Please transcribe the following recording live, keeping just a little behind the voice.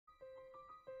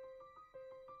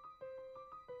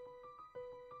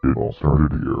It all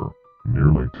started here,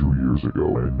 nearly 2 years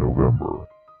ago in November.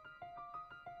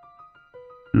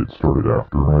 It started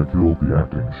after I killed the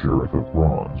acting sheriff of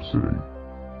Bronze City.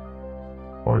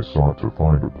 I sought to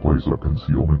find a place of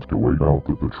concealment to wait out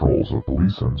the patrols of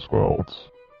police and scouts.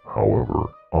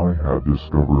 However, I had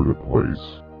discovered a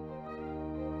place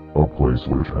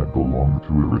which had belonged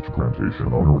to a rich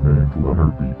plantation owner named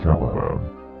Leonard B. Callahan.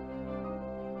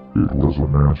 It was a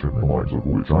mansion the likes of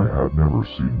which I had never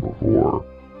seen before.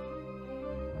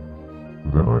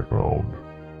 Then I found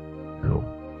him.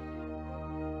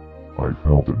 I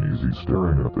felt uneasy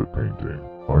staring at the painting.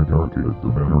 I barricaded the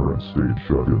manor and stayed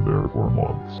shut in there for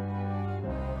months.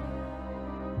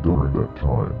 During that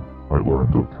time, I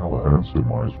learned of Callahan's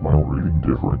demise while reading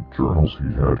different journals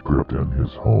he had kept in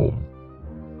his home.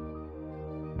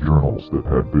 Journals that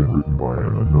had been written by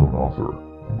an unknown author,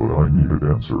 but I needed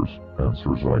answers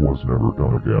I was never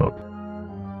gonna get.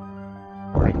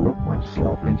 I looked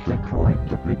myself into trying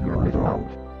to figure it out.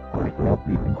 I felt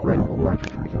the incredible urge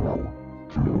to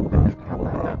Leonard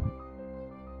Callahan.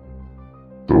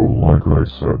 So like I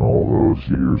said all those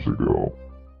years ago,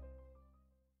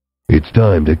 it's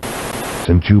time to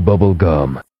and chew bubble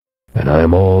gum, and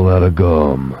I'm all out of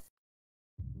gum.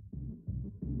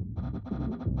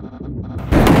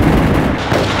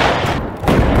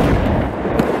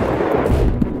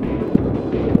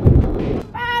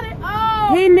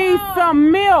 He needs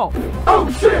some milk! Oh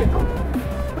shit!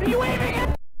 What are you aiming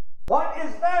at? What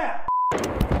is that?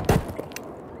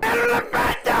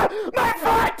 My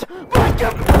foot! I'm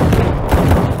joking!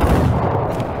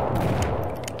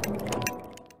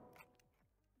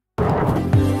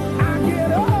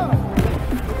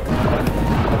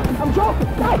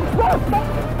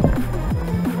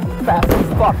 Fast as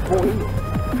fuck, boy!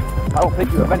 I don't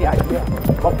think you have any idea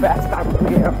how fast I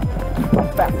am. I'm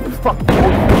fast as fuck, boy!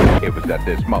 It was at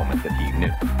this moment that he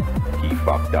knew. He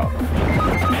fucked up.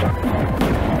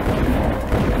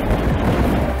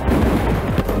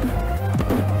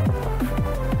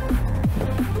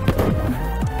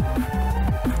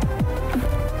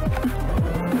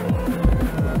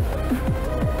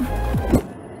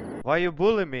 Why you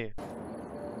bully me?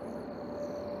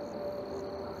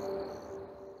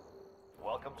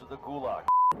 Welcome to the Gulag.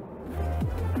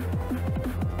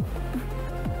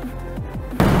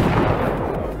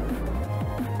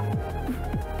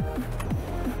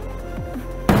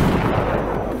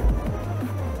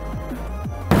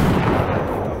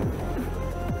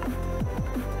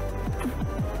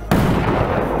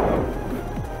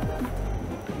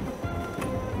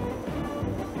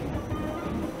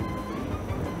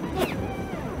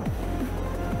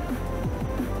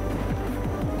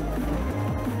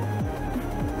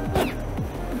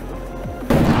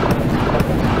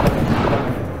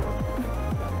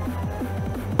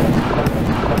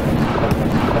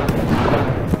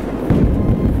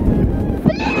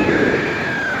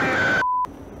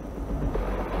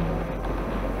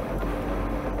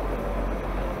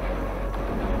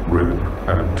 Rip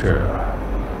and tear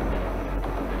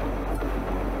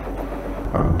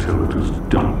until it is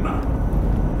done.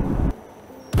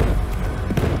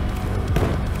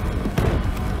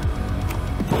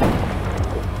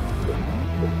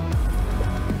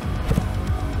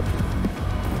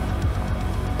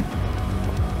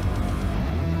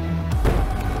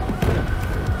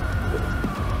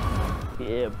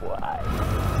 Yeah, boy.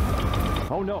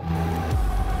 Oh no.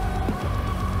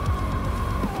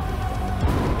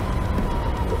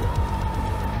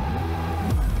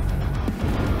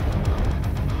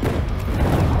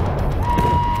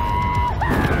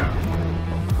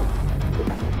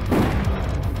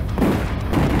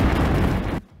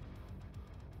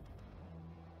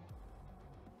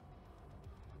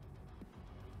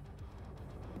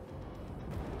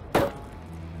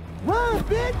 Run,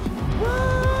 bitch!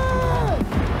 Run!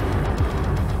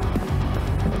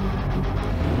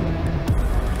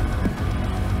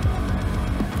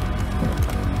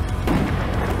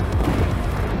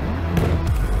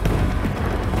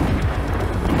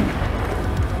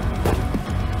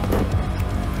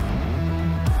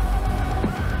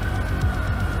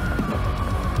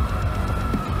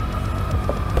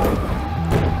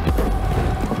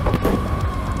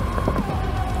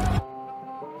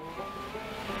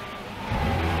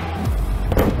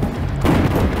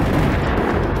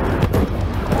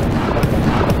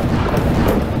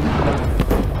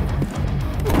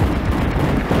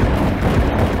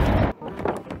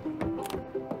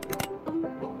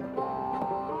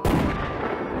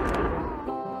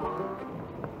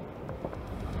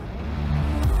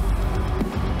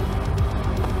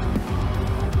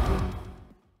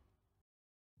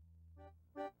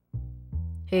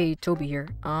 Hey, Toby here.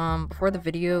 Before the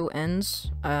video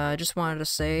ends, I just wanted to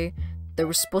say there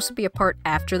was supposed to be a part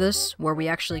after this where we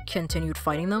actually continued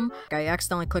fighting them. I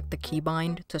accidentally clicked the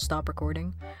keybind to stop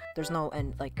recording. There's no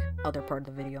other part of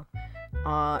the video.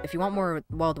 If you want more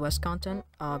Wild West content,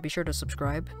 be sure to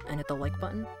subscribe and hit the like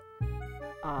button.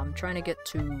 I'm trying to get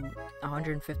to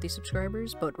 150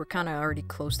 subscribers, but we're kind of already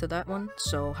close to that one,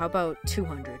 so how about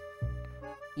 200?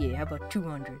 Yeah, how about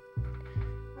 200?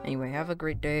 Anyway, have a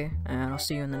great day, and I'll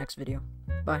see you in the next video.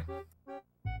 Bye.